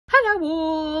Hello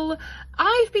all.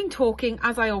 I've been talking,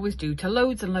 as I always do, to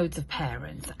loads and loads of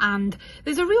parents, and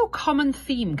there's a real common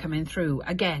theme coming through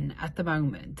again at the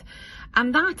moment,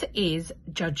 and that is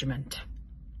judgment.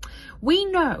 We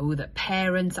know that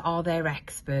parents are their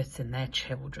experts in their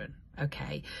children,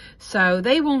 okay? So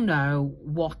they will know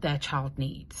what their child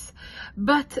needs.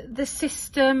 But the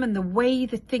system and the way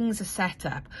that things are set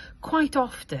up quite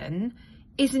often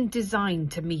isn't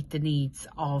designed to meet the needs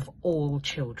of all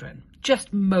children,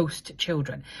 just most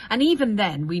children. And even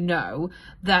then we know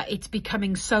that it's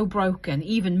becoming so broken,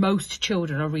 even most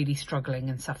children are really struggling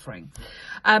and suffering.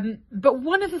 But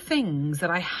one of the things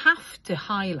that I have to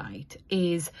highlight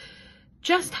is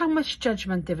just how much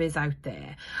judgment there is out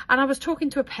there. And I was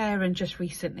talking to a parent just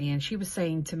recently, and she was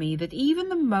saying to me that even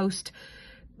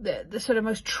the sort of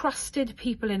most trusted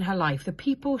people in her life, the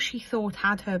people she thought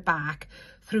had her back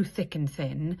through thick and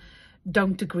thin,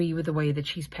 don't agree with the way that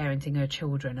she's parenting her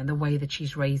children and the way that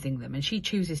she's raising them. And she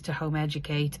chooses to home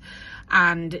educate,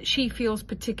 and she feels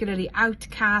particularly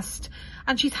outcast,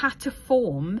 and she's had to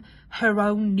form her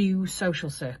own new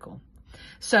social circle.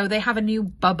 So they have a new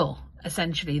bubble,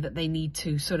 essentially, that they need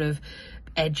to sort of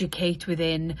educate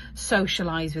within,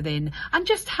 socialize within, and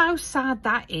just how sad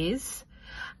that is.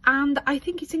 And I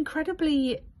think it's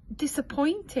incredibly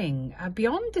disappointing,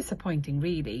 beyond disappointing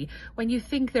really, when you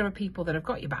think there are people that have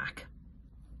got your back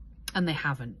and they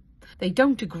haven't. They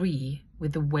don't agree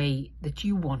with the way that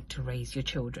you want to raise your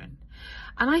children.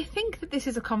 And I think that this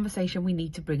is a conversation we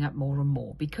need to bring up more and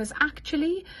more, because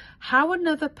actually how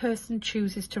another person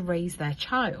chooses to raise their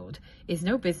child is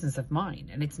no business of mine,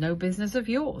 and it's no business of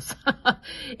yours.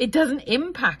 It doesn't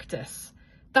impact us.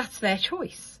 That's their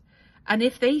choice. And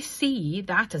if they see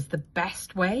that as the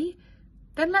best way,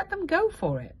 then let them go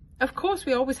for it. Of course,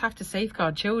 we always have to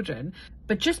safeguard children,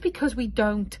 but just because we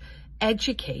don't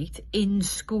educate in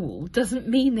school doesn't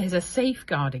mean there's a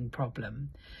safeguarding problem.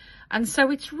 And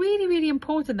so it's really, really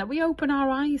important that we open our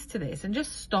eyes to this and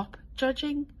just stop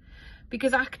judging,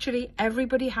 because actually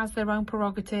everybody has their own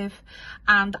prerogative.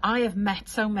 And I have met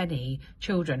so many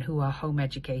children who are home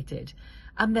educated,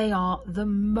 and they are the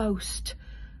most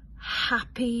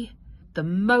happy, the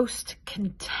most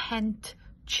content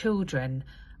children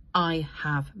I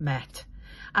have met.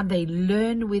 And they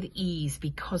learn with ease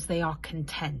because they are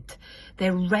content.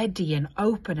 They're ready and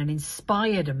open and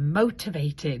inspired and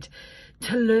motivated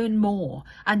to learn more,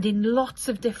 and in lots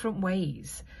of different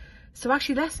ways. So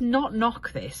actually, let's not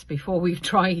knock this before we've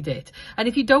tried it. And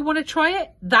if you don't want to try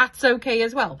it, that's okay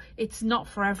as well. It's not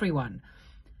for everyone.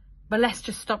 But let's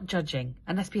just stop judging,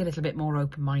 and let's be a little bit more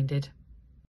open-minded.